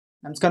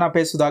నమస్కారం, నా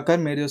పేరు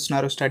సుధాకర్. మీరు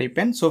చూస్తున్నారు స్టడీ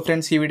పెన్. సో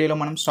ఫ్రెండ్స్, ఈ వీడియోలో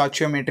మనం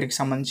స్టాయిచియోమెట్రీకి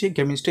సంబంధించి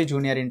కెమిస్ట్రీ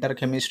జూనియర్ ఇంటర్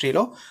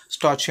కెమిస్ట్రీలో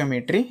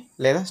స్టాయిచియోమెట్రీ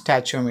లేదా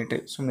స్టాచియోమెట్రీ,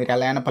 సో మీరు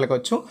ఎలా అయినా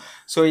పలకొచ్చు.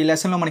 సో ఈ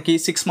లెసన్లో మనకి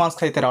 6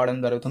 మార్క్స్ అయితే రావడం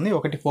జరుగుతుంది.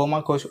 ఒకటి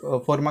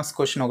 4 మార్క్స్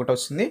క్వశ్చన్ ఒకటి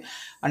వస్తుంది,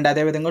 అండ్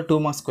అదేవిధంగా 2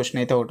 మార్క్స్ క్వశ్చన్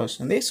అయితే ఒకటి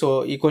వస్తుంది. సో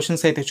ఈ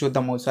క్వశ్చన్స్ అయితే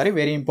చూద్దాం ఒకసారి.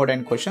 Very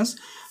important questions.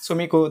 సో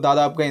మీకు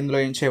దాదాపుగా ఇందులో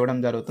ఏం చేయడం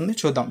జరుగుతుంది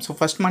చూద్దాం. సో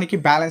ఫస్ట్ మనకి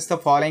balance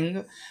the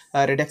following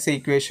redux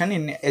equation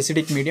in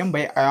acidic medium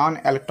by ion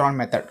electron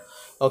method.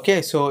 Okay,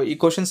 so ఈ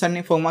క్వశ్చన్స్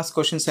అన్ని 4 మార్క్స్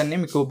క్వశ్చన్స్ అన్ని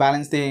మీకు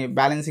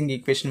బ్యాలెన్సింగ్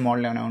ఈక్వేషన్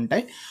మోడల్లోనే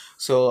ఉంటాయి.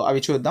 సో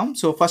అవి చూద్దాం.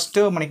 సో ఫస్ట్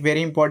మనకి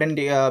వెరీ ఇంపార్టెంట్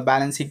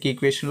బ్యాలెన్సింగ్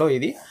ఈక్వేషన్లో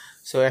ఇది.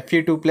 So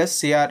Fe2 plus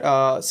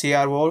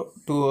CrO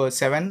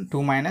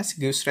 2 minus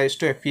gives rise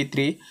to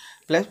Fe3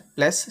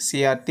 plus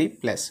CR3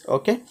 plus.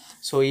 Okay,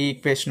 so ఈ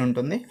ఈక్వేషన్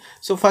ఉంటుంది.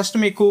 సో ఫస్ట్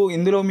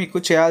ఇందులో మీకు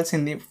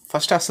చేయాల్సింది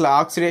ఫస్ట్ అసలు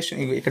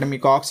ఆక్సిడేషన్, ఇక్కడ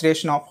మీకు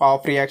oxidation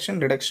of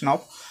reaction, reduction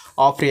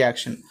of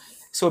reaction.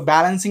 So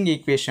balancing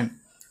equation.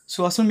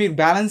 So అసలు మీరు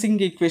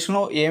బ్యాలెన్సింగ్ ఈక్వేషన్లో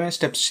ఏమేమి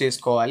స్టెప్స్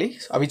చేసుకోవాలి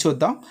అవి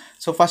చూద్దాం.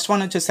 సో ఫస్ట్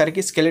వన్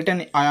వచ్చేసరికి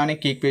స్కెలిటన్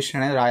అయానిక్ ఈక్వేషన్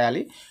అనేది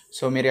రాయాలి.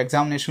 సో మీరు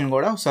ఎగ్జామినేషన్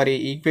కూడా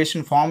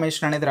ఈక్వేషన్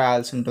ఫార్మేషన్ అనేది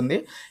రాయాల్సి ఉంటుంది.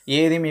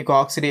 ఏది మీకు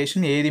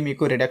ఆక్సిడేషన్, ఏది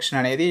మీకు రిడక్షన్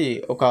అనేది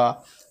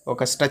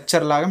ఒక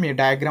స్ట్రక్చర్ లాగా మీ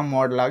డయాగ్రామ్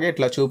మోడల్ లాగా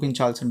ఇట్లా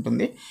చూపించాల్సి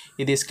ఉంటుంది.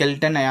 ఇది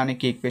skeleton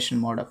ionic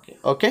equation మోడల్కి.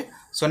 Okay,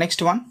 so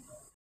next one.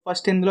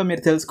 First ఇందులో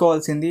మీరు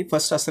తెలుసుకోవాల్సింది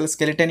ఫస్ట్ అసలు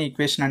స్కెలిటన్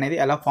ఈక్వేషన్ అనేది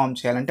ఎలా ఫామ్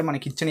చేయాలంటే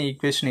మనకి ఇచ్చిన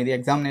ఈక్వేషన్ ఇది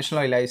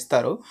ఎగ్జామినేషన్లో ఇలా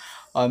ఇస్తారు.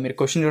 మీరు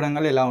క్వశ్చన్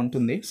చూడంగానే ఇలా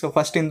ఉంటుంది. సో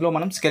ఫస్ట్ ఇందులో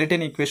మనం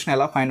స్కెలిటన్ ఈక్వేషన్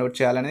ఎలా ఫైండ్ అవుట్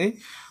చేయాలనేది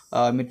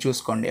మీరు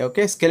చూసుకోండి.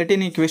 ఓకే,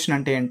 స్కెలిటన్ ఈక్వేషన్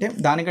అంటే ఏంటి,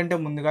 దానికంటే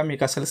ముందుగా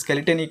మీకు అసలు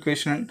స్కెలిటన్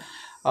ఈక్వేషన్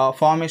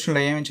ఫార్మేషన్లో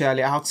ఏమేమి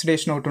చేయాలి.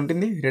 ఆక్సిడేషన్ ఒకటి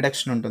ఉంటుంది,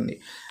 రిడక్షన్ ఉంటుంది,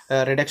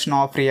 రిడక్షన్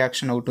ఆఫ్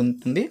రియాక్షన్ ఒకటి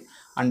ఉంటుంది,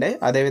 అంటే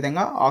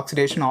అదేవిధంగా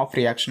ఆక్సిడేషన్ ఆఫ్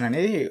రియాక్షన్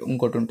అనేది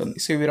ఇంకోటి ఉంటుంది.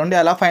 సో ఇవి రెండు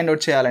ఎలా ఫైండ్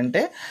అవుట్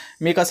చేయాలంటే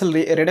మీకు అసలు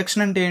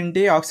రిడక్షన్ అంటే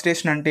ఏంటి,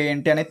 ఆక్సిడేషన్ అంటే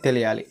ఏంటి అనేది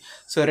తెలియాలి.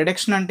 సో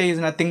రిడక్షన్ అంటే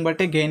is nothing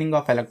but A gaining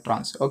of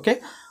electrons. Okay,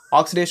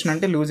 oxidation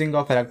అంటే లూజింగ్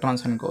ఆఫ్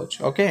ఎలక్ట్రాన్స్ అనుకోవచ్చు.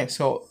 ఓకే,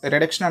 సో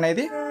రిడక్షన్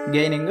అనేది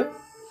గెయినింగ్,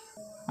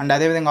 అండ్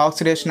అదేవిధంగా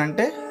ఆక్సిడేషన్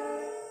అంటే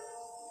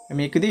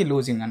మీకు ఇది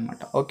లూజింగ్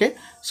అనమాట. ఓకే,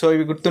 సో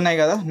ఇవి గుర్తున్నాయి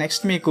కదా.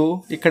 నెక్స్ట్ మీకు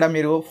ఇక్కడ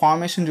మీరు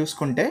ఫార్మేషన్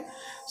చూసుకుంటే,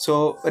 సో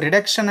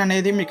రిడక్షన్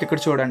అనేది మీకు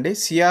ఇక్కడ చూడండి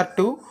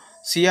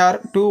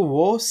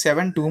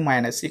CR2O7 2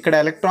 మైనస్, ఇక్కడ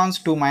ఎలక్ట్రాన్స్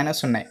 2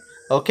 మైనస్ ఉన్నాయి.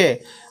 ఓకే,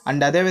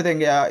 అండ్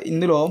అదేవిధంగా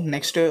ఇందులో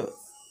నెక్స్ట్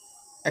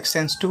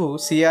ఎక్స్టెన్స్ టు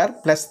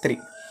CR+3,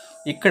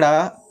 ఇక్కడ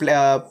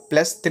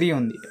 +3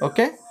 ఉంది.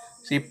 ఓకే,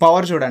 సో ఈ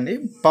పవర్ చూడండి,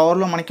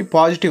 పవర్లో మనకి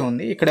పాజిటివ్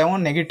ఉంది, ఇక్కడేమో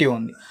నెగిటివ్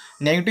ఉంది.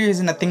 నెగిటివ్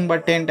ఈజ్ నథింగ్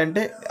బట్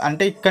ఏంటంటే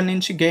ఇక్కడ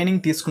నుంచి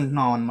గెయినింగ్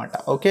తీసుకుంటున్నాం అనమాట.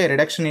 Okay,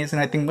 reduction is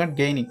nothing but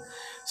gaining.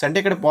 So అంటే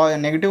ఇక్కడ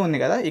నెగిటివ్ ఉంది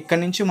కదా, ఇక్కడ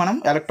నుంచి మనం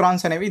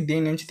ఎలక్ట్రాన్స్ అనేవి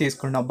దీని నుంచి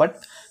తీసుకుంటాం.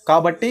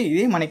 కాబట్టి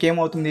ఇది మనకి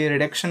ఏమవుతుంది,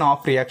 రిడక్షన్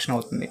ఆఫ్ రియాక్షన్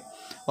అవుతుంది.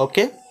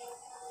 ఓకే,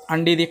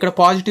 అండ్ ఇది ఇక్కడ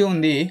పాజిటివ్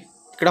ఉంది,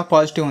 ఇక్కడ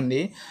పాజిటివ్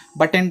ఉంది,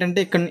 బట్ ఏంటంటే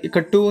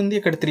ఇక్కడ 2 ఉంది,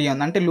 ఇక్కడ 3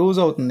 ఉంది, అంటే లూజ్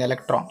అవుతుంది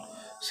ఎలక్ట్రాన్.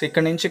 సో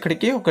ఇక్కడ నుంచి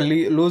ఇక్కడికి ఒక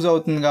లూజ్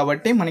అవుతుంది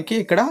కాబట్టి మనకి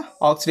ఇక్కడ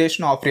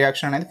ఆక్సిడేషన్ ఆఫ్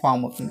రియాక్షన్ అనేది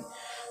ఫామ్ అవుతుంది.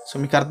 సో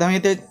మీకు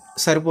అర్థమైతే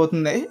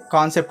సరిపోతుంది,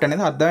 కాన్సెప్ట్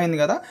అనేది అర్థమైంది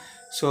కదా.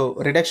 సో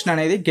రిడక్షన్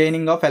అనేది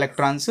గెయినింగ్ ఆఫ్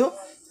ఎలక్ట్రాన్స్,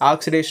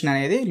 ఆక్సిడేషన్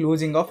అనేది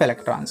losing of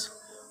electrons.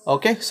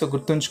 Okay, so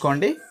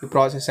గుర్తుంచుకోండి ఈ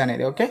ప్రాసెస్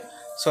అనేది. ఓకే,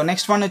 సో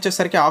నెక్స్ట్ వన్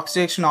వచ్చేసరికి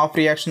ఆక్సిడేషన్ ఆఫ్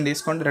రియాక్షన్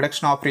తీసుకోండి,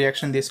 రిడక్షన్ ఆఫ్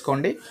రియాక్షన్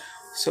తీసుకోండి.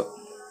 సో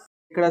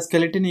ఇక్కడ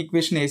స్కెలిటన్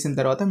ఈక్వేషన్ వేసిన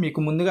తర్వాత మీకు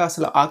ముందుగా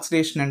అసలు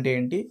ఆక్సిడేషన్ అంటే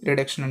ఏంటి,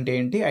 రిడక్షన్ అంటే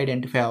ఏంటి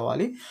ఐడెంటిఫై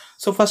అవ్వాలి.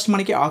 సో ఫస్ట్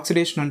మనకి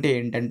ఆక్సిడేషన్ అంటే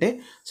ఏంటంటే,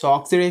 so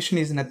oxidation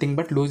is nothing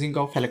but losing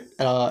of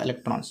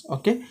electrons.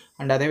 Okay,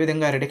 and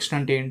అదేవిధంగా రిడక్షన్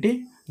అంటే ఏంటి,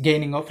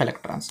 గెయినింగ్ ఆఫ్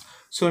ఎలక్ట్రాన్స్.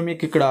 సో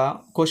మీకు ఇక్కడ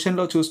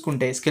క్వశ్చన్లో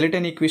చూసుకుంటే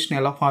స్కెలిటన్ ఈక్వేషన్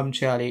ఎలా ఫామ్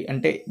చేయాలి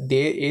అంటే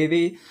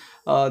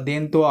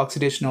దేంతో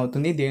ఆక్సిడేషన్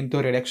అవుతుంది, దేంతో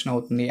రిడక్షన్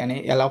అవుతుంది అని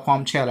ఎలా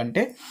ఫామ్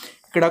చేయాలంటే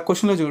ఇక్కడ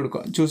క్వశ్చన్లో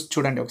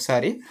చూడండి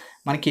ఒకసారి.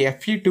 మనకి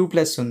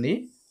Fe2+ ఉంది,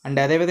 అండ్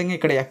అదేవిధంగా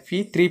ఇక్కడ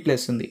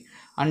Fe3+ ఉంది,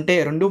 అంటే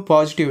రెండు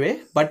పాజిటివే,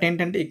 బట్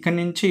ఏంటంటే ఇక్కడ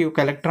నుంచి ఒక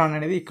ఎలక్ట్రాన్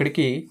అనేది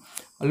ఇక్కడికి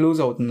లూజ్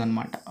అవుతుంది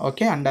అనమాట.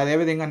 ఓకే, అండ్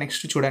అదేవిధంగా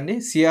నెక్స్ట్ చూడండి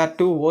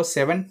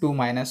CR2O7 2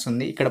 మైనస్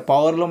ఉంది, ఇక్కడ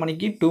పవర్లో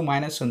మనకి 2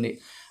 మైనస్ ఉంది,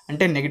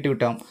 అంటే నెగిటివ్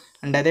టర్మ్,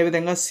 అండ్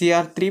అదేవిధంగా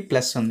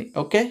CR3+ ఉంది.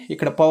 ఓకే,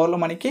 ఇక్కడ పవర్లో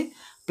మనకి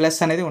ప్లస్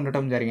అనేది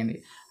ఉండటం జరిగింది,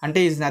 అంటే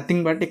ఈజ్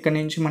నథింగ్ బట్ ఇక్కడ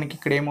నుంచి మనకి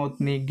ఇక్కడ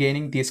ఏమవుతుంది,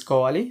 గెయినింగ్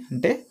తీసుకోవాలి,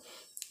 అంటే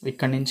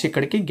ఇక్కడ నుంచి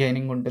ఇక్కడికి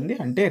గెయినింగ్ ఉంటుంది,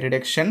 అంటే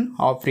రిడక్షన్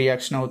ఆఫ్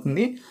రియాక్షన్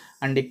అవుతుంది.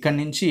 అండ్ ఇక్కడ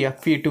నుంచి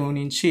Fe2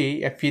 నుంచి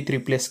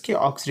Fe3+కి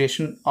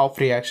ఆక్సిడేషన్ ఆఫ్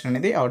రియాక్షన్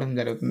అనేది అవడం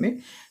జరుగుతుంది.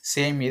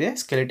 సేమ్ ఇదే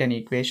స్కెలిటన్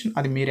ఈక్వేషన్,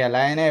 అది మీరు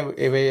ఎలా అయినా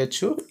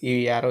వేయచ్చు ఈ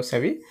యారోస్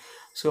అవి.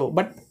 So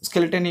but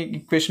skeleton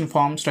equation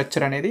form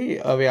structure అనేది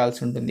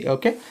వేయాల్సి ఉంటుంది.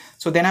 Okay,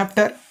 so then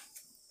after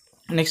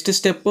next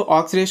step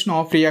oxidation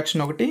of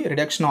reaction ఒకటి,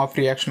 రిడక్షన్ ఆఫ్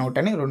రియాక్షన్ ఒకటి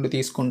అని రెండు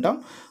తీసుకుంటాం.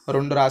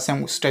 రెండు రాసాం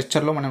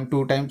స్ట్రక్చర్లో, మనం 2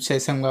 టైమ్స్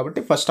చేసాం కాబట్టి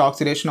ఫస్ట్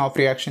ఆక్సిడేషన్ ఆఫ్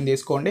రియాక్షన్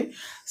తీసుకోండి,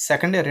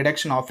 సెకండ్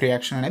రిడక్షన్ ఆఫ్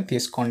రియాక్షన్ అనేది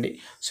తీసుకోండి.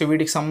 సో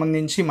వీటికి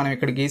సంబంధించి మనం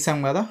ఇక్కడ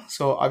గీసాం కదా,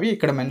 సో అవి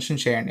ఇక్కడ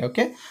మెన్షన్ చేయండి.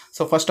 Okay,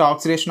 so first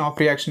oxidation of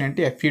reaction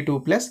ఏంటి,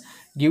 Fe2+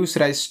 gives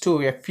rise to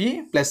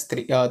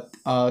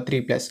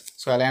Fe+3+,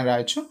 so అలా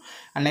రాయొచ్చు.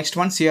 And next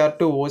one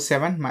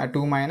CR2O7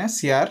 2 minus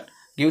Cr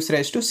gives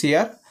rise to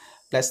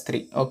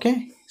Cr+3. Okay,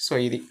 so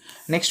ఇది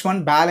next one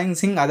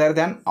balancing other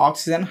than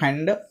oxygen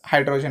and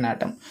hydrogen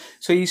atom.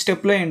 So ఈ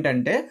స్టెప్లో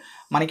ఏంటంటే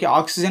మనకి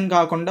oxygen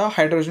కాకుండా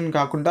hydrogen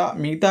కాకుండా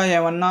మిగతా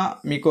ఏమన్నా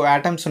మీకు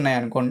ఆటమ్స్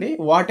ఉన్నాయనుకోండి,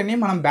 వాటిని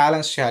మనం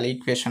బ్యాలెన్స్ చేయాలి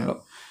ఈక్వేషన్లో.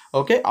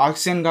 ఓకే,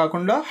 ఆక్సిజన్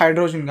కాకుండా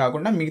హైడ్రోజన్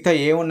కాకుండా మిగతా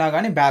ఏ ఉన్నా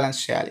కానీ బ్యాలెన్స్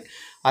చేయాలి.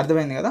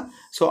 అర్థమైంది కదా.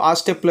 సో ఆ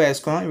స్టెప్లో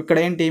వేసుకున్నాం. ఇక్కడ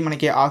ఏంటి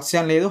మనకి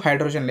ఆక్సిజన్ లేదు,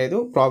 హైడ్రోజన్ లేదు,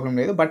 ప్రాబ్లం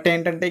లేదు. బట్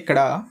ఏంటంటే ఇక్కడ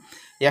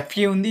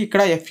Fe ఉంది,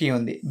 ఇక్కడ Fe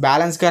ఉంది,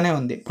 బ్యాలెన్స్గానే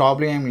ఉంది,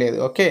 ప్రాబ్లం ఏం లేదు.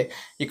 ఓకే,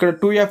 ఇక్కడ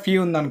 2Fe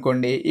ఉంది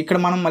అనుకోండి, ఇక్కడ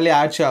మనం మళ్ళీ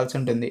యాడ్ చేయాల్సి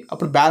ఉంటుంది,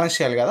 అప్పుడు బ్యాలెన్స్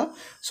చేయాలి కదా.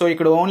 సో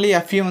ఇక్కడ ఓన్లీ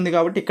Fe ఉంది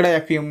కాబట్టి ఇక్కడ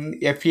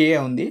Fe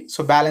ఉంది. సో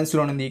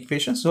బ్యాలెన్స్లో ఉంది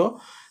ఈక్వేషన్. సో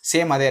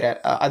సేమ్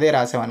అదే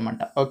రాసామన్నమాట.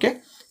 ఓకే,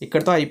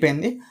 ఇక్కడతో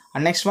అయిపోయింది.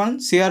 అండ్ నెక్స్ట్ వన్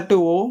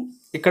Cr2O,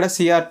 ఇక్కడ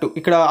Cr2,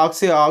 ఇక్కడ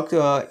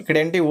ఇక్కడ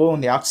ఏంటి O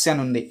ఉంది,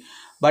 ఆక్సిజన్ ఉంది.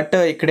 But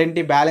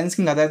ఇక్కడేంటి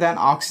balancing other than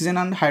oxygen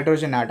and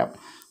hydrogen atom.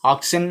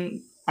 Oxygen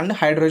and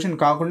hydrogen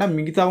కాకుండా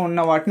మిగతా ఉన్న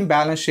వాటిని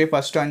బ్యాలెన్స్ చేయి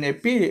ఫస్ట్ అని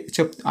చెప్పి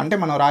అంటే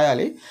మనం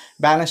రాయాలి,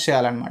 బ్యాలెన్స్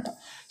చేయాలన్నమాట.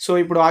 సో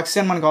ఇప్పుడు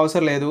ఆక్సిజన్ మనకు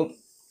అవసరం లేదు.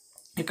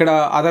 ఇక్కడ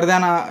అదర్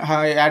దాన్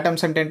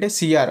యాటమ్స్ అంటే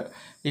Cr,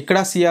 ఇక్కడ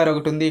Cr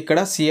ఒకటి ఉంది, ఇక్కడ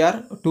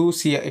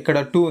Cr2Cr, ఇక్కడ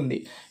 2 ఉంది,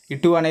 ఈ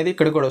 2 అనేది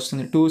ఇక్కడ కూడా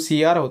వస్తుంది,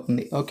 2Cr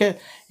అవుతుంది. ఓకే,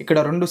 ఇక్కడ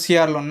 2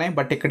 Crలు ఉన్నాయి,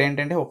 బట్ ఇక్కడ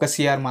ఏంటంటే ఒక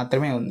Cr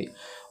మాత్రమే ఉంది.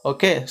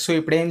 ఓకే, సో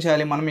ఇప్పుడు ఏం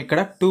చేయాలి, మనం ఇక్కడ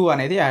 2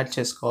 అనేది యాడ్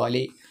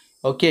చేసుకోవాలి.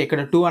 ఓకే,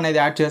 ఇక్కడ 2 అనేది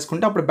యాడ్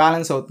చేసుకుంటే అప్పుడు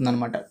బ్యాలెన్స్ అవుతుంది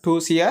అనమాట.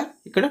 2Cr,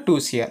 ఇక్కడ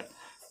 2Cr.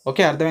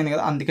 ఓకే, అర్థమైంది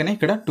కదా. అందుకని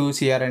ఇక్కడ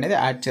 2Cr అనేది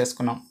యాడ్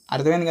చేసుకున్నాం.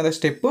 అర్థమైంది కదా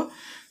స్టెప్.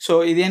 సో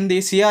ఇదేంటి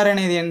Cr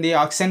అనేది ఏంటి,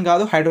 ఆక్సిజన్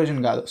కాదు,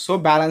 హైడ్రోజన్ కాదు. సో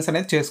బ్యాలెన్స్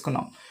అనేది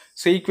చేసుకున్నాం.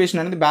 సో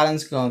ఈక్వేషన్ అనేది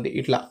బ్యాలెన్స్గా ఉంది.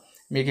 ఇట్లా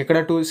మీకు ఇక్కడ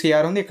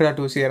 2Cr ఉంది, ఇక్కడ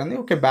 2Cr ఉంది.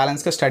 ఓకే,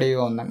 బ్యాలెన్స్గా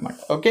స్టడీగా ఉందన్నమాట.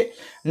 Okay,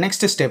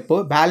 next step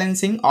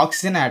balancing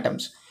oxygen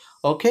atoms.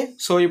 Okay,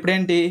 so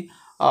ఇప్పుడేంటి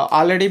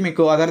ఆల్రెడీ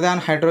మీకు other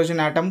than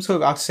hydrogen atoms,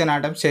 oxygen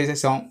atoms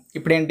చేసేసాం.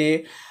 ఇప్పుడేంటి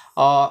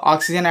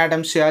ఆక్సిజన్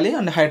ఆటమ్స్ చేయాలి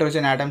అండ్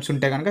హైడ్రోజన్ ఆటమ్స్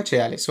ఉంటే కనుక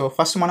చేయాలి. సో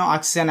ఫస్ట్ మనం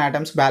ఆక్సిజన్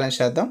ఆటమ్స్ బ్యాలెన్స్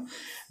చేద్దాం.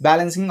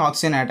 బ్యాలెన్సింగ్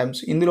ఆక్సిజన్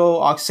ఆటమ్స్, ఇందులో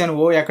ఆక్సిజన్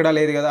O ఎక్కడా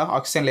లేదు కదా,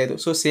 ఆక్సిజన్ లేదు.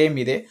 సో సేమ్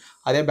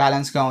అదే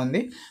బ్యాలెన్స్గా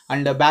ఉంది.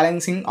 అండ్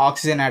బ్యాలెన్సింగ్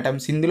ఆక్సిజన్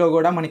ఆటమ్స్, ఇందులో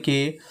కూడా మనకి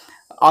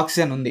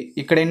ఆక్సిజన్ ఉంది.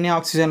 ఇక్కడ ఎన్ని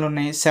ఆక్సిజన్లు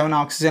ఉన్నాయి, 7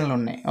 ఆక్సిజన్లు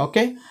ఉన్నాయి.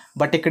 ఓకే,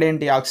 బట్ ఇక్కడ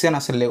ఏంటి ఆక్సిజన్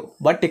అసలు లేవు.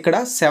 బట్ ఇక్కడ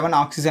 7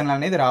 ఆక్సిజన్లు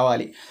అనేది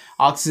రావాలి.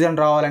 ఆక్సిజన్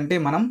రావాలంటే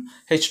మనం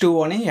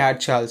H2Oని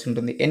యాడ్ చేయాల్సి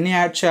ఉంటుంది. ఎన్ని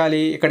యాడ్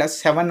చేయాలి, ఇక్కడ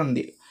 7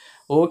 ఉంది,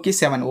 ఓకి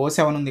 7,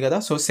 O7 ఉంది కదా.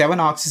 సో 7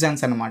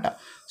 ఆక్సిజన్స్ అనమాట.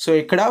 సో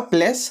ఇక్కడ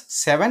ప్లస్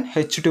 7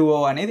 H2O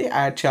అనేది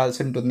యాడ్ చేయాల్సి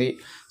ఉంటుంది.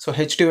 సో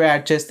H2O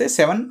యాడ్ చేస్తే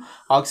 7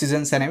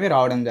 ఆక్సిజన్స్ అనేవి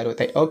రావడం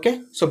జరుగుతాయి. ఓకే,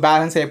 సో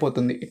బ్యాలెన్స్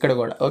అయిపోతుంది ఇక్కడ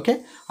కూడా. ఓకే,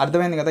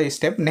 అర్థమైంది కదా ఈ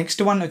స్టెప్.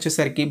 నెక్స్ట్ వన్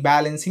వచ్చేసరికి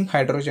బ్యాలెన్సింగ్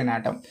హైడ్రోజన్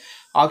ఆటమ్.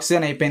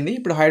 ఆక్సిజన్ అయిపోయింది,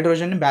 ఇప్పుడు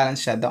హైడ్రోజన్ని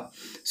బ్యాలెన్స్ చేద్దాం.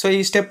 సో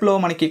ఈ స్టెప్లో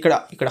మనకి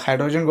ఇక్కడ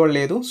హైడ్రోజన్ కూడా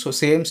లేదు. సో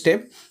సేమ్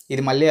స్టెప్,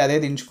 ఇది మళ్ళీ అదే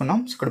దించుకున్నాం.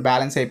 సో ఇక్కడ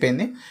బ్యాలెన్స్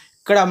అయిపోయింది.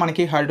 ఇక్కడ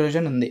మనకి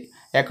హైడ్రోజన్ ఉంది.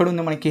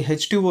 ఎక్కడుంది మనకి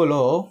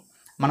H2Oలో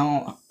మనం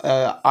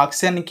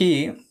ఆక్సిజన్కి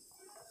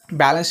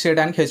బ్యాలెన్స్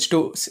చేయడానికి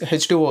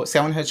H2O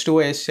 7 H2O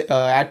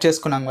యాడ్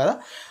చేసుకున్నాం కదా,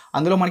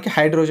 అందులో మనకి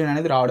హైడ్రోజన్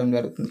అనేది రావడం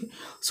జరుగుతుంది.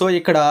 సో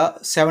ఇక్కడ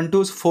 7 to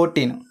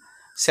 14,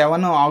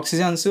 7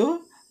 ఆక్సిజన్స్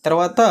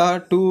తర్వాత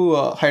 2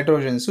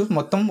 హైడ్రోజన్స్,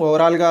 మొత్తం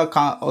ఓవరాల్గా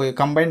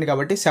కంబైన్డ్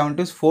కాబట్టి 7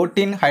 to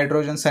 14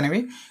 హైడ్రోజన్స్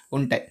అనేవి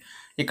ఉంటాయి.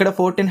 ఇక్కడ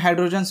 14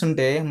 హైడ్రోజన్స్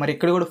ఉంటే మరి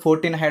ఇక్కడ కూడా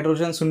 14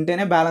 హైడ్రోజన్స్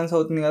ఉంటేనే బ్యాలెన్స్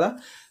అవుతుంది కదా.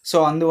 సో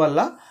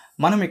అందువల్ల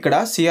మనం ఇక్కడ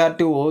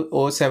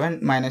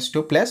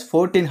Cr2O7-2 ప్లస్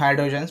 14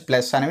 హైడ్రోజన్స్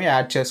ప్లస్ అనేవి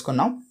యాడ్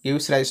చేసుకున్నాం.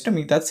 గివ్స్ రైజ్ టు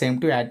మిగతా సేమ్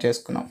 2 యాడ్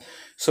చేసుకున్నాం.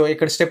 సో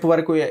ఇక్కడ స్టెప్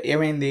వరకు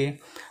ఏమైంది,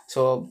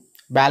 so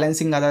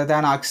balancing other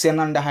than oxygen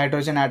and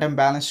hydrogen atom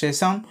balance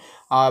చేసాం,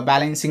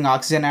 బ్యాలెన్సింగ్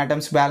ఆక్సిజన్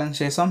ఆటమ్స్ బ్యాలెన్స్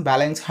చేసాం,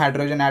 బ్యాలెన్స్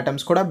హైడ్రోజన్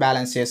ఆటమ్స్ కూడా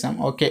బ్యాలెన్స్ చేసాం.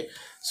 ఓకే,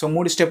 సో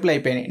 3 స్టెప్లు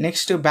అయిపోయినాయి.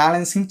 నెక్స్ట్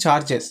బ్యాలెన్సింగ్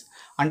ఛార్జెస్,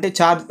 అంటే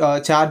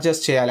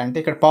ఛార్జెస్ చేయాలంటే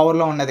ఇక్కడ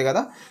పవర్లో ఉన్నది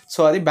కదా,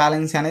 సో అది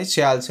బ్యాలెన్స్ అనేది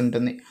చేయాల్సి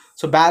ఉంటుంది.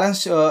 సో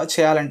బ్యాలెన్స్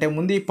చేయాలంటే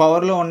ముందు ఈ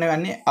పవర్లో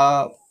ఉన్నవన్నీ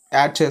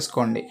యాడ్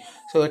చేసుకోండి.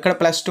 సో ఇక్కడ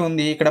 +2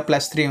 ఉంది, ఇక్కడ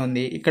 +3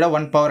 ఉంది, ఇక్కడ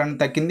 1 పవర్ అని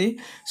తగ్గింది.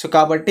 సో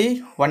కాబట్టి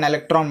 1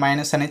 ఎలక్ట్రాన్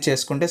మైనస్ అనేది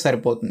చేసుకుంటే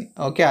సరిపోతుంది.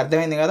 ఓకే,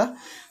 అర్థమైంది కదా.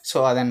 సో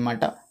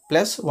అదనమాట,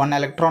 ప్లస్ 1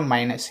 ఎలక్ట్రాన్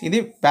మైనస్,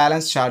 ఇది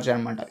బ్యాలెన్స్ ఛార్జ్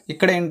అనమాట.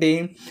 ఇక్కడ ఏంటి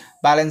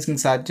బ్యాలెన్సింగ్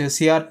ఛార్జ్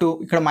Cr2,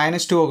 ఇక్కడ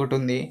 -2 ఒకటి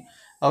ఉంది.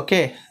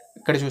 ఓకే,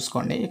 ఇక్కడ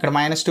చూసుకోండి, ఇక్కడ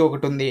 -2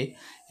 ఒకటి ఉంది,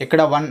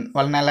 ఇక్కడ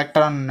 1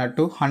 ఎలక్ట్రాన్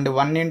ఉన్నట్టు, అండ్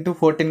 1 into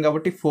 14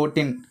 కాబట్టి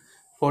 14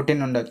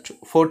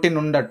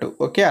 ఉండొచ్చు.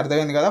 ఓకే,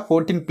 అర్థమైంది కదా.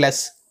 14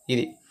 ప్లస్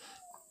ఇది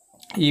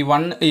ఈ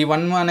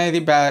 1 అనేది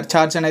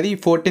ఛార్జ్ అనేది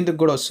 14th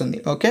కూడా వస్తుంది.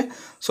 Okay,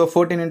 so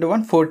 14 into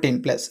 1 14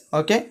 plus.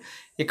 Okay,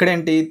 ఇక్కడ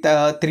ఏంటి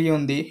 3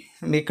 ఉంది,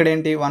 ఇక్కడ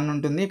ఏంటి 1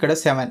 ఉంటుంది, ఇక్కడ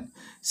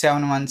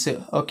 7 ones.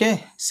 ఓకే,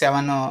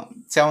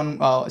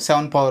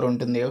 7 పవర్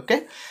ఉంటుంది. ఓకే,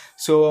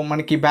 సో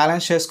మనకి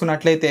బ్యాలెన్స్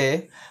చేసుకున్నట్లయితే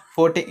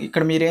 14,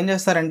 ఇక్కడ మీరు ఏం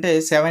చేస్తారంటే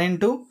 7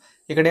 into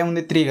ఇక్కడ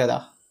ఏముంది 3 కదా.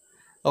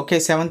 ఓకే,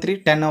 7 3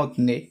 10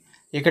 అవుతుంది.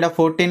 ఇక్కడ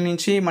 14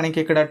 నుంచి మనకి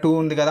ఇక్కడ 2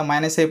 ఉంది కదా,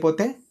 మైనస్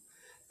అయిపోతే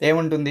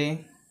ఏముంటుంది,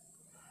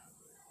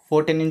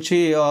 14 నుంచి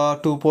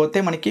 2 పోతే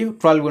మనకి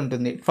 12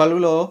 ఉంటుంది.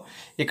 12లో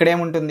ఇక్కడ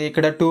ఏముంటుంది,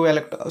 ఇక్కడ 2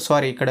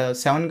 ఇక్కడ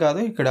 7 కాదు,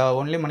 ఇక్కడ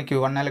ఓన్లీ మనకి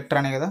 1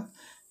 ఎలక్ట్రానే కదా,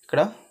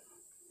 ఇక్కడ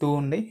 2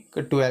 ఉంది,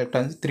 ఇక్కడ 2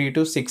 ఎలక్ట్రాన్స్, 3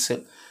 to 6.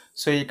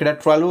 సో ఇక్కడ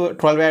 12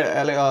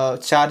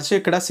 ఛార్జ్,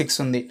 ఇక్కడ 6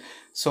 ఉంది.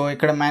 సో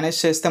ఇక్కడ మైనస్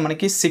చేస్తే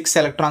మనకి 6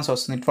 ఎలక్ట్రాన్స్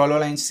వస్తుంది.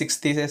 12 నుంచి 6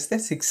 తీసేస్తే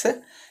 6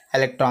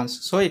 ఎలక్ట్రాన్స్.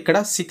 సో ఇక్కడ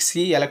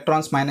 6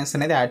 ఎలక్ట్రాన్స్ మైనస్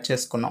అనేది యాడ్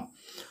చేసుకున్నాం.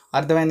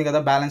 అర్థమైంది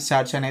కదా బ్యాలెన్స్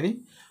ఛార్జ్ అనేది.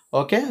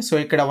 ఓకే, సో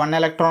ఇక్కడ 1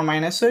 ఎలక్ట్రాన్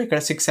మైనస్, ఇక్కడ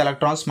 6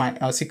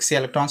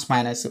 ఎలక్ట్రాన్స్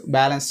మైనస్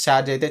బ్యాలెన్స్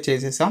ఛార్జ్ అయితే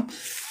చేసేసాం.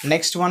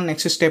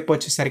 నెక్స్ట్ స్టెప్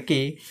వచ్చేసరికి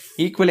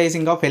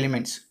equalising of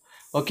elements.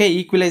 Okay,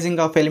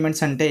 equalising of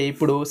elements అంటే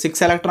ఇప్పుడు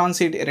 6 ఎలక్ట్రాన్స్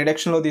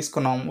రిడక్షన్లో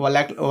తీసుకున్నాం.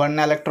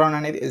 1 ఎలక్ట్రాన్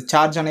అనేది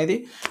ఛార్జ్ అనేది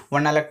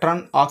 1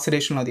 ఎలక్ట్రాన్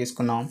ఆక్సిడేషన్లో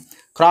తీసుకున్నాం.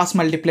 క్రాస్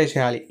మల్టిప్లై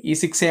చేయాలి. ఈ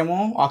 6 ఏమో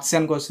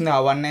ఆక్సిజన్కి వస్తుంది, ఆ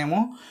 1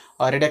 ఏమో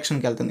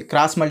రిడక్షన్కి వెళ్తుంది.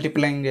 క్రాస్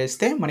మల్టిప్లైయింగ్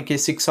చేస్తే మనకి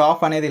 6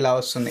 ఆఫ్ అనేది ఇలా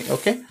వస్తుంది.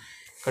 ఓకే,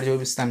 ఇక్కడ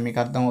చూపిస్తాను మీకు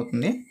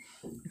అర్థమవుతుంది.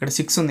 ఇక్కడ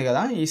 6 ఉంది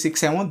కదా, ఈ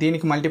 6 ఏమో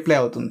దీనికి మల్టిప్లై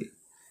అవుతుంది,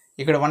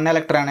 ఇక్కడ 1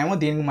 ఎలక్ట్రాన్ ఏమో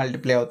దీనికి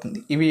మల్టిప్లై అవుతుంది.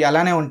 ఇవి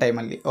అలానే ఉంటాయి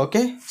మళ్ళీ.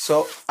 ఓకే, సో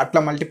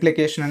అట్లా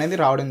మల్టిప్లికేషన్ అనేది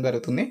రావడం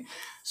జరుగుతుంది.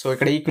 సో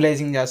ఇక్కడ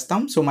ఈక్వలైజింగ్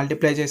చేస్తాం. సో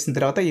మల్టిప్లై చేసిన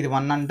తర్వాత ఇది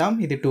 1 అంటాం,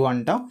 ఇది 2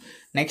 అంటాం.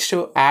 Next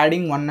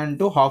adding 1 and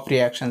 2 half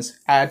reactions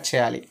add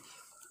చేయాలి.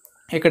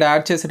 ఇక్కడ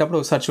యాడ్ చేసేటప్పుడు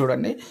ఒకసారి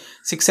చూడండి.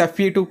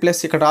 6Fe2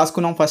 ప్లస్ ఇక్కడ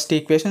రాసుకున్నాం ఫస్ట్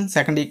ఈక్వేషన్,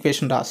 సెకండ్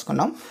ఈక్వేషన్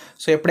రాసుకున్నాం.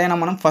 సో ఎప్పుడైనా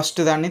మనం ఫస్ట్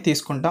దాన్ని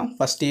తీసుకుంటాం,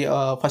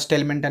 ఫస్ట్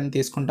ఎలిమెంట్ అని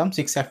తీసుకుంటాం.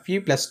 6Fe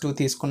 + 2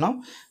 తీసుకున్నాం,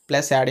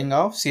 plus adding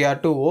of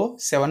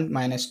Cr2O7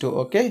 - 2.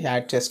 Okay,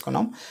 add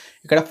చేసుకున్నాం.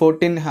 ఇక్కడ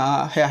 14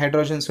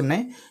 హైడ్రోజన్స్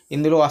ఉన్నాయి,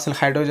 ఇందులో అసలు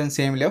హైడ్రోజన్స్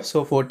ఏమి లేవు. సో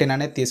 14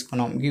 అనేది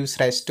తీసుకున్నాం, gives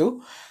rise to.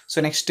 So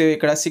next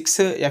ఇక్కడ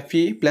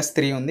 6Fe +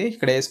 3 ఉంది,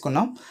 ఇక్కడ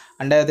వేసుకున్నాం.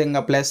 అండ్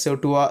అదేవిధంగా ప్లస్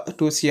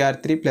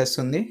 2Cr3 ప్లస్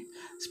ఉంది,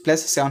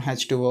 ప్లస్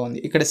 7H2O ఉంది.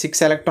 ఇక్కడ 6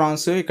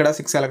 ఎలక్ట్రాన్స్, ఇక్కడ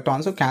 6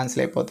 ఎలక్ట్రాన్స్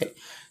క్యాన్సిల్ అయిపోతాయి.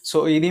 సో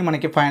ఇది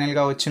మనకి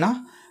ఫైనల్గా వచ్చిన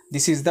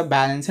this is the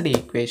balanced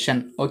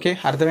equation. Okay,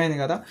 అర్థమైంది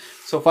కదా.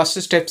 సో ఫస్ట్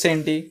స్టెప్స్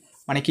ఏంటి,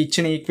 మనకి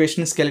ఇచ్చిన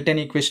equation skeleton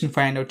equation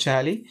find out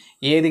చేయాలి.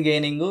 ఏది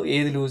గెయినింగ్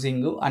ఏది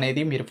లూజింగ్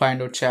అనేది మీరు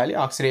ఫైండ్ అవుట్ చేయాలి.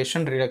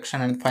 ఆక్సిడేషన్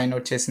రిడక్షన్ అనేది ఫైండ్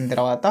అవుట్ చేసిన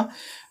తర్వాత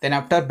then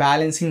after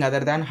balancing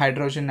other than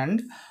hydrogen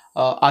and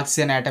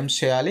oxygen atoms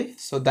చేయాలి.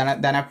 So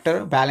then after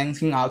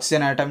balancing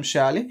oxygen atoms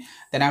చేయాలి,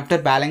 then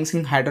after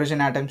balancing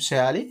hydrogen atoms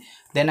చేయాలి,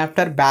 దెన్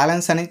ఆఫ్టర్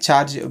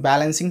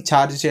బ్యాలెన్సింగ్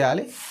ఛార్జ్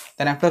చేయాలి,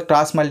 దెన్ ఆఫ్టర్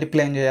క్రాస్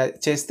మల్టిప్లై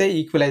చేస్తే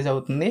equalise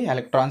అవుతుంది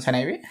electrons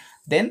అనేవి.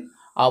 Then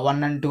ఆ 1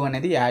 and 2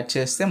 అనేది add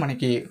చేస్తే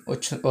మనకి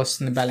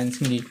వస్తుంది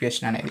బ్యాలెన్సింగ్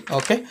ఈక్వేషన్ అనేది.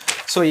 ఓకే,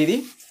 సో ఇది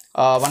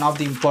one of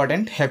the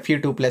important.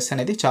 Fe2+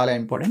 అనేది చాలా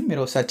ఇంపార్టెంట్,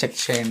 మీరు ఒకసారి చెక్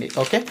చేయండి.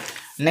 ఓకే,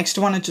 నెక్స్ట్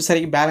వన్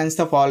వచ్చేసరికి బ్యాలెన్స్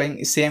ద ఫాలోయింగ్.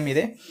 సేమ్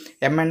ఇదే,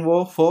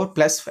 MnO4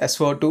 +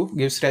 SO2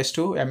 gives rise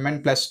to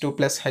Mn+2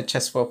 +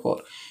 HSO4.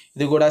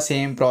 ఇది కూడా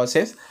సేమ్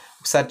ప్రాసెస్,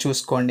 ఒకసారి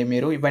చూసుకోండి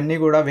మీరు. ఇవన్నీ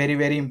కూడా వెరీ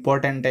వెరీ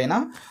ఇంపార్టెంట్ అయిన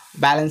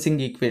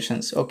బ్యాలెన్సింగ్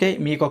ఈక్వేషన్స్. ఓకే,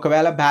 మీకు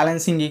ఒకవేళ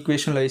బ్యాలెన్సింగ్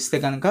ఈక్వేషన్లో ఇస్తే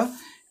కనుక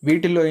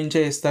వీటిల్లో ఇంచే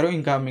ఇస్తారు,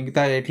 ఇంకా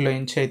మిగతా ఏటిలో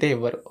ఇంచే అయితే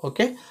ఇవ్వరు.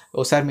 ఓకే,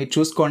 ఒకసారి మీరు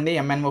చూసుకోండి.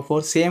 MnO4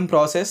 సేమ్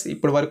ప్రాసెస్,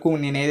 ఇప్పటి వరకు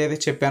నేను ఏదైతే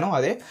చెప్పానో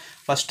అదే.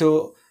 First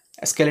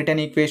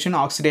skeleton equation,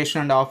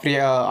 oxidation and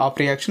of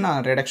reaction,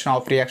 reduction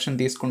of reaction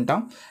తీసుకుంటాం.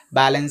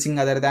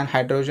 Balancing other than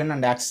hydrogen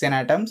and oxygen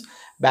atoms,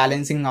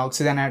 balancing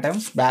oxygen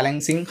atoms,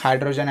 balancing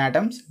hydrogen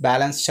atoms,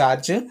 balance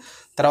charge,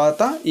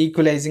 తర్వాత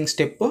ఈక్వలైజింగ్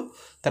స్టెప్,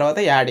 తర్వాత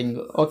యాడింగ్.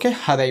 ఓకే,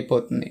 అది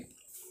అయిపోతుంది.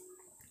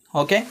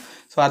 ఓకే,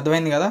 సో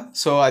అర్థమైంది కదా.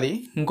 So అది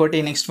ఇంకోటి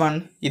next one,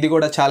 ఇది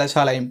కూడా చాలా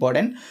చాలా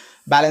important.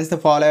 Balance the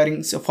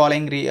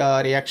following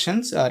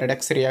reactions,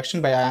 redux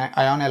reaction by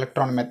ion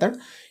electron method.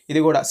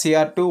 ఇది కూడా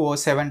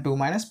Cr2O7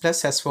 2-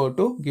 plus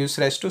SO2 gives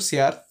rise to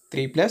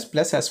Cr3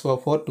 plus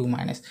SO4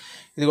 2-.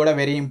 ఇది కూడా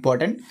వెరీ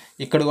ఇంపార్టెంట్.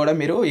 ఇక్కడ కూడా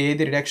మీరు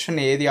ఏది రిడక్షన్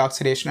ఏది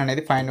ఆక్సిడేషన్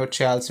అనేది ఫైండ్ అవుట్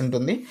చేయాల్సి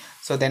ఉంటుంది.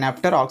 So then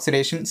after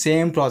oxidation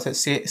same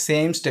process,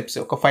 same steps,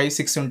 ఒక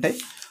 5-6 ఉంటాయి.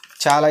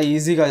 చాలా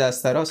ఈజీగా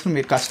చేస్తారు, అసలు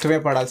మీరు కష్టమే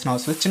పడాల్సిన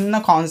అవసరం. చిన్న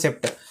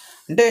కాన్సెప్ట్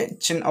అంటే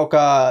ఒక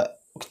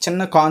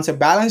చిన్న కాన్సెప్ట్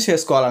బ్యాలెన్స్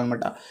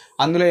చేసుకోవాలన్నమాట.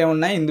 అందులో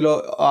ఏమున్నాయి, ఇందులో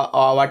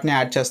వాటిని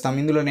యాడ్ చేస్తాం,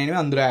 ఇందులో నేను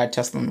అందులో యాడ్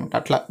చేస్తాం అనమాట.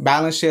 అట్లా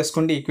బ్యాలెన్స్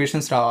చేసుకుంటే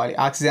ఈక్వేషన్స్ రావాలి.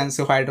 Oxygens,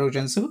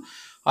 hydrogens,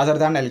 other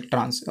than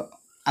electrons,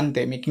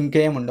 అంతే, మీకు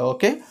ఇంకేం ఉండవు.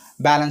 Okay,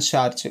 balance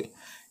charge,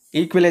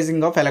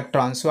 equalising of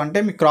electrons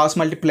అంటే మీకు క్రాస్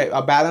మల్టిప్లై,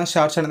 ఆ బ్యాలెన్స్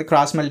ఛార్జ్ అనేది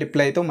క్రాస్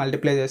మల్టిప్లైతో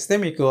మల్టిప్లై చేస్తే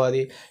మీకు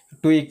అది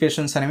 2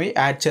 ఈక్వేషన్స్ అనేవి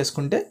యాడ్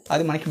చేసుకుంటే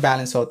అది మనకి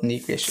బ్యాలెన్స్ అవుతుంది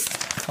ఈక్వేషన్.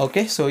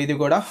 ఓకే, సో ఇది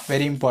కూడా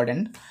వెరీ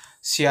ఇంపార్టెంట్,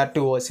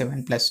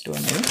 Cr2O7 + 2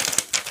 అనేది.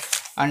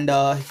 అండ్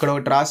ఇక్కడ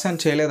ఒకటి రాసాను,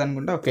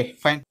 చేయలేదనుకుంటా. Okay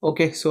fine.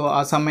 ఓకే, సో ఆ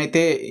సమ్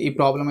అయితే ఈ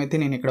ప్రాబ్లం అయితే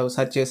నేను ఇక్కడ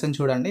ఒకసారి చేసాను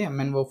చూడండి.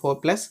 MnO4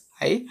 +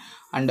 I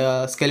and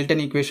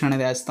skeleton equation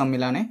అనేది వేస్తాం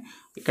ఇలానే.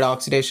 ఇక్కడ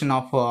oxidation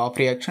of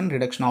reaction,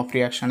 reduction of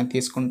reaction అనేది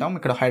తీసుకుంటాం.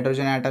 ఇక్కడ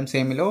హైడ్రోజన్ యాటమ్స్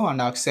ఏమీ లేవు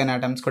అండ్ ఆక్సిజన్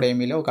యాటమ్స్ కూడా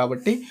ఏమీ లేవు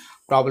కాబట్టి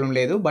ప్రాబ్లం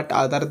లేదు. బట్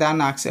అదర్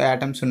దాన్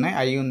యాటమ్స్ ఉన్నాయి,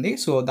 I ఉంది.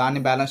 సో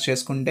దాన్ని బ్యాలెన్స్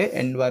చేసుకుంటే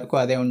ఎండ్ వరకు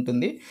అదే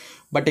ఉంటుంది.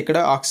 బట్ ఇక్కడ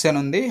ఆక్సిజన్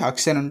ఉంది,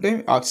 ఆక్సిజన్ ఉంటే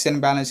ఆక్సిజన్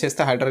బ్యాలెన్స్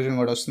చేస్తే హైడ్రోజన్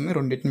కూడా వస్తుంది,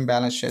 రెండింటిని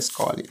బ్యాలెన్స్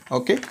చేసుకోవాలి.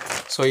 ఓకే,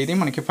 సో ఇది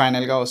మనకి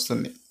ఫైనల్గా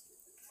వస్తుంది.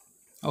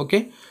 ఓకే,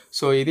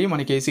 సో ఇది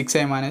మనకి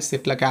 6i-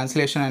 ఇట్లా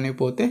క్యాన్సిలేషన్ అనేవి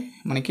పోతే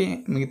మనకి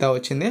మిగతా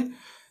వచ్చింది.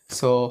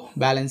 So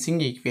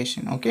balancing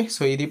equation. Okay,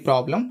 so ఇది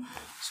ప్రాబ్లం.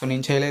 సో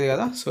నేను చేయలేదు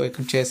కదా, సో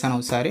ఇక్కడ చేశాను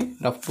ఒకసారి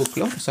రఫ్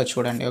బుక్లో, ఒకసారి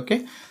చూడండి. ఓకే,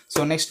 సో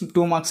నెక్స్ట్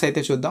 2 మార్క్స్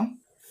అయితే చూద్దాం.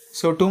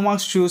 సో 2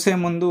 మార్క్స్ చూసే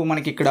ముందు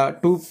మనకి ఇక్కడ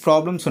 2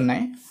 ప్రాబ్లమ్స్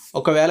ఉన్నాయి.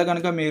 ఒకవేళ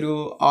కనుక మీరు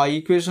ఆ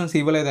ఈక్వేషన్స్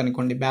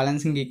ఇవ్వలేదనుకోండి,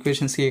 బ్యాలెన్సింగ్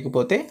ఈక్వేషన్స్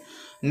ఇవ్వకపోతే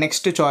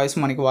నెక్స్ట్ చాయిస్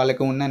మనకి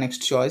వాళ్ళకి ఉన్న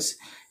నెక్స్ట్ చాయిస్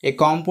ఏ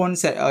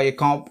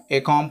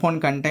కాంపౌండ్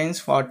కంటైన్స్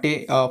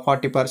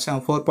 40%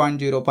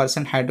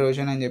 4.0%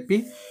 హైడ్రోజన్ అని చెప్పి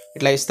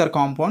ఇట్లా ఇస్తారు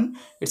compound.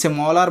 It's a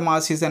molar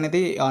mass is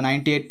అనేది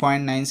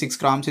 98.96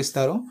 grams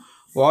ఇస్తారు.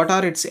 What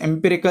are it's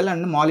empirical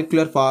and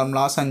molecular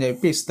formulas అని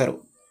చెప్పి ఇస్తారు.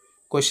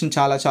 క్వశ్చన్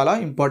చాలా చాలా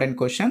ఇంపార్టెంట్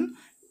క్వశ్చన్.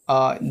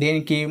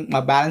 దేనికి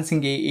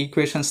బ్యాలెన్సింగ్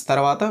ఈక్వేషన్స్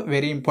తర్వాత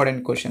వెరీ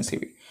ఇంపార్టెంట్ క్వశ్చన్స్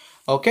ఇవి.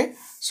 ఓకే,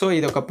 సో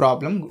ఇది ఒక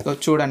ప్రాబ్లం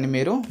చూడండి,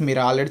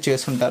 మీరు ఆల్రెడీ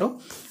చేస్తుంటారు,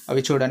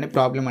 అవి చూడండి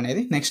ప్రాబ్లం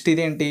అనేది. నెక్స్ట్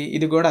ఇదేంటి,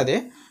 ఇది కూడా అదే.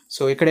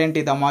 సో ఇక్కడ ఏంటి,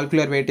 ద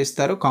మాలిక్యులర్ వెయిట్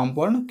ఇస్తారు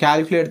compound,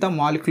 calculate the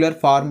molecular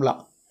formula.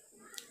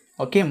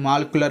 Okay,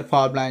 molecular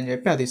formula అని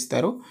చెప్పి అది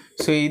ఇస్తారు.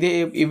 సో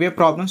ఇవే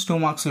ప్రాబ్లమ్స్ 2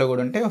 marksలో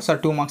కూడా ఉంటాయి. ఒకసారి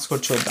 2 marks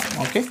కూడా చూద్దాం.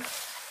 ఓకే,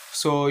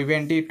 సో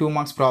ఇవేంటి 2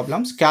 marks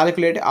problems.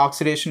 Calculate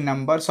oxidation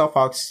numbers of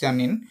oxygen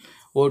in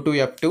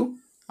O2F2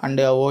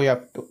 and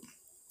OF2.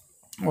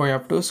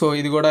 So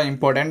ఇది కూడా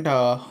ఇంపార్టెంట్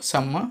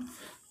సమ్,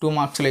 2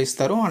 marksలో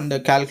ఇస్తారు. And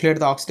calculate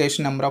the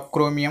oxidation number of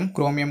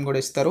chromium కూడా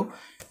ఇస్తారు,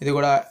 ఇది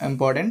కూడా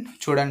ఇంపార్టెంట్.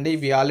 చూడండి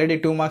ఇవి ఆల్రెడీ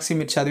 2 marks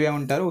మీరు చదివే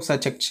ఉంటారు,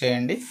 ఒకసారి చెక్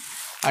చేయండి.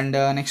 అండ్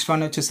నెక్స్ట్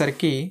వన్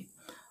వచ్చేసరికి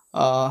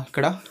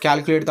ఇక్కడ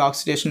calculate the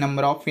oxidation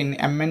number of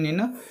Mn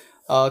in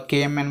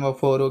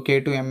KMnO4,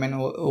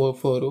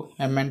 K2MnO4,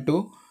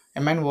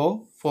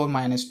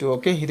 MnO4-2.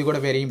 Okay, ఇది కూడా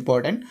వెరీ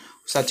ఇంపార్టెంట్,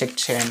 ఒకసారి చెక్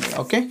చేయండి.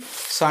 ఓకే,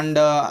 సో అండ్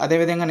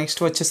అదేవిధంగా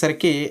నెక్స్ట్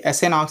వచ్చేసరికి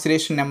assign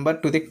oxidation number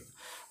to the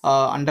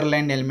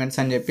underline elements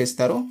అని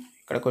చెప్పిస్తారు.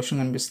 ఇక్కడ క్వశ్చన్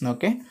కనిపిస్తుంది.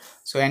 ఓకే,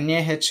 సో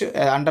NaH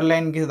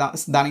అండర్లైన్కి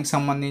దానికి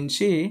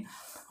సంబంధించి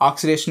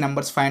ఆక్సిడేషన్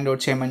నెంబర్స్ ఫైండ్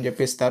అవుట్ చేయమని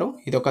చెప్పిస్తారు.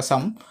 ఇది ఒక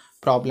some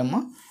problem.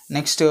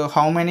 Next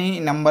how many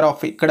number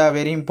of, ఇక్కడ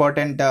వెరీ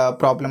ఇంపార్టెంట్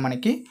ప్రాబ్లం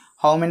మనకి,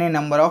 how many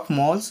number of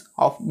moles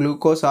of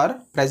glucose are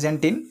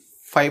present in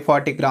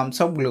 540 grams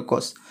of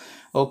glucose.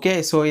 Okay,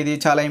 so ఇది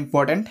చాలా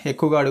important,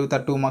 ఎక్కువగా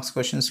అడుగుతారు 2 marks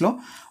క్వశ్చన్స్లో.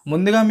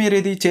 ముందుగా మీరు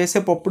ఇది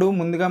చేసేటప్పుడు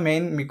ముందుగా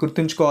మెయిన్ మీకు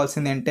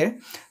గుర్తుంచుకోవాల్సింది అంటే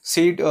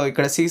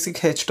ఇక్కడ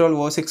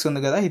C6H12O6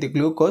 ఉంది కదా, ఇది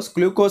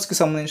గ్లూకోజ్కి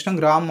సంబంధించిన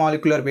గ్రామ్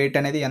మాలిక్యులర్ వెయిట్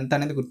అనేది ఎంత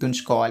అనేది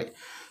గుర్తుంచుకోవాలి.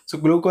 సో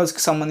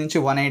గ్లూకోజ్కి సంబంధించి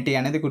 180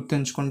 అనేది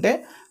గుర్తుంచుకుంటే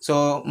సో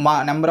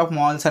నెంబర్ ఆఫ్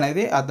మాల్స్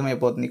అనేది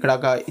అర్థమైపోతుంది. ఇక్కడ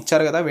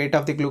ఇచ్చారు కదా, weight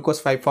of the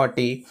glucose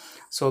 540,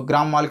 so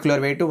gram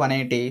molecular weight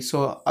 180. So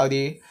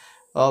అది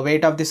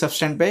weight of the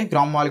సబ్స్టెంట్ pi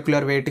gram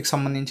molecular వెయిట్కి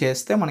సంబంధించి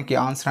వేస్తే మనకి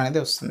ఆన్సర్ అనేది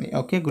వస్తుంది.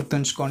 ఓకే,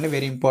 గుర్తుంచుకోండి,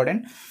 very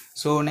important.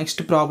 So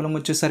next problem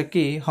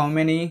వచ్చేసరికి how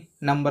many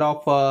number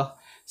of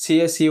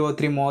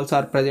CaCO3 moles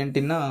are present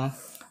in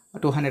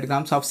 200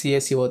 grams of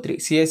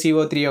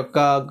CaCO3 యొక్క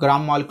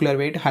gram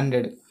molecular weight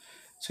 100.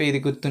 So ఇది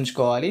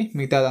గుర్తుంచుకోవాలి,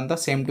 మిగతాదంతా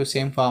సేమ్ టు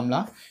సేమ్ ఫార్ములా.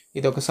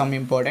 ఇది ఒక some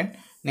important.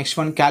 Next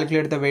one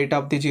calculate the weight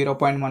of the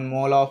 0.1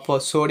 mole of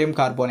sodium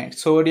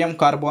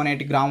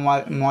carbonate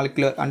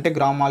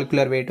gram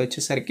molecular weight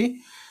వచ్చేసరికి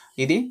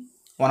ఇది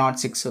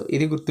 106.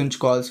 ఇది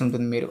గుర్తుంచుకోవాల్సి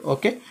ఉంటుంది మీరు.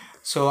 Okay,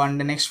 so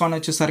and next one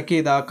వచ్చేసరికి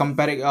ద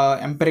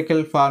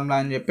ఎంపెరికల్ ఫార్ములా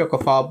అని చెప్పి ఒక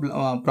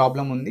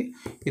ప్రాబ్లం ఉంది,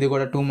 ఇది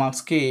కూడా 2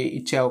 marksకి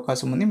ఇచ్చే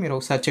అవకాశం ఉంది. మీరు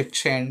ఒకసారి చెక్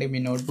చేయండి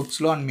మీ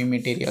నోట్బుక్స్లో and me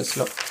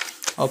మెటీరియల్స్లో.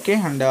 Okay,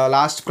 and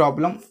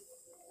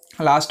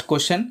last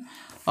question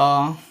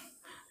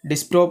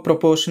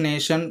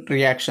డిస్ప్రొపోర్షనేషన్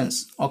reactions.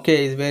 Okay,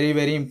 ఇది వెరీ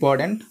వెరీ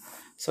ఇంపార్టెంట్.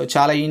 సో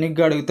చాలా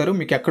యూనిక్గా అడుగుతారు,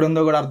 మీకు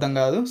ఎక్కడుందో కూడా అర్థం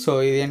కాదు. సో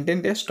ఇది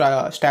ఏంటంటే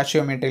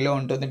స్టాచియోమెట్రీలో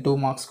ఉంటుంది 2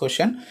 marks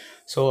క్వశ్చన్.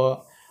 సో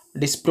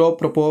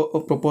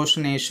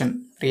డిస్ప్రొపోర్షనేషన్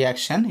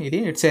రియాక్షన్,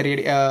 ఇది it's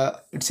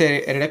a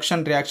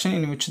reduction reaction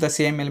in which the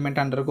same element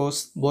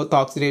undergoes both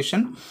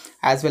oxidation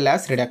as well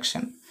as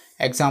reduction.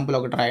 Example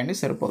ఒకటి రాయండి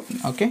సరిపోతుంది.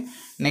 Okay,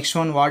 next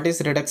one what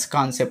is Redux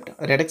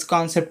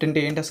concept అంటే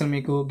ఏంటి అసలు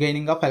మీకు,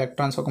 గెయినింగ్ ఆఫ్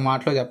ఎలక్ట్రాన్స్ ఒక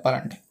మాటలో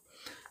చెప్పాలంటే.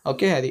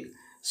 ఓకే, అది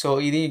సో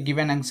ఇది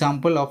given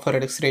example of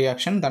Redux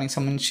reaction, దానికి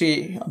సంబంధించి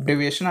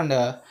అబ్రివియేషన్ అండ్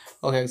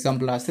ఒక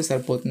ఎగ్జాంపుల్ రాస్తే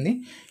సరిపోతుంది.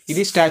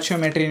 ఇది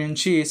స్టాచియోమెట్రీ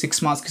నుంచి 6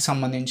 marksకి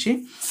సంబంధించి.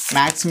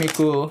 మ్యాథ్స్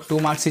మీకు 2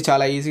 marks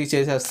చాలా ఈజీ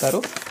చేసేస్తారు.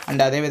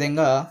 అండ్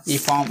అదేవిధంగా ఈ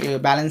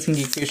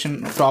బ్యాలెన్సింగ్ ఈక్వేషన్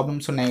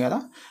ప్రాబ్లమ్స్ ఉన్నాయి కదా,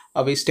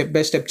 అవి స్టెప్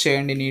బై స్టెప్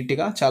చేయండి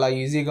నీట్గా, చాలా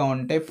ఈజీగా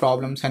ఉంటాయి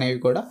ప్రాబ్లమ్స్ అనేవి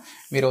కూడా,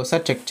 మీరు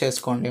ఒకసారి చెక్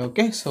చేసుకోండి.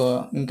 ఓకే, సో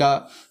ఇంకా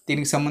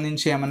దీనికి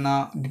సంబంధించి ఏమన్నా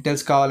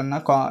డీటెయిల్స్ కావాలన్నా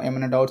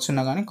ఏమైనా డౌట్స్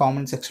ఉన్నా కానీ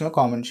కామెంట్ సెక్షన్లో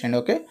కామెంట్ చేయండి.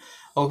 Okay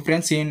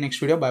friends, see you in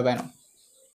next video. By by now.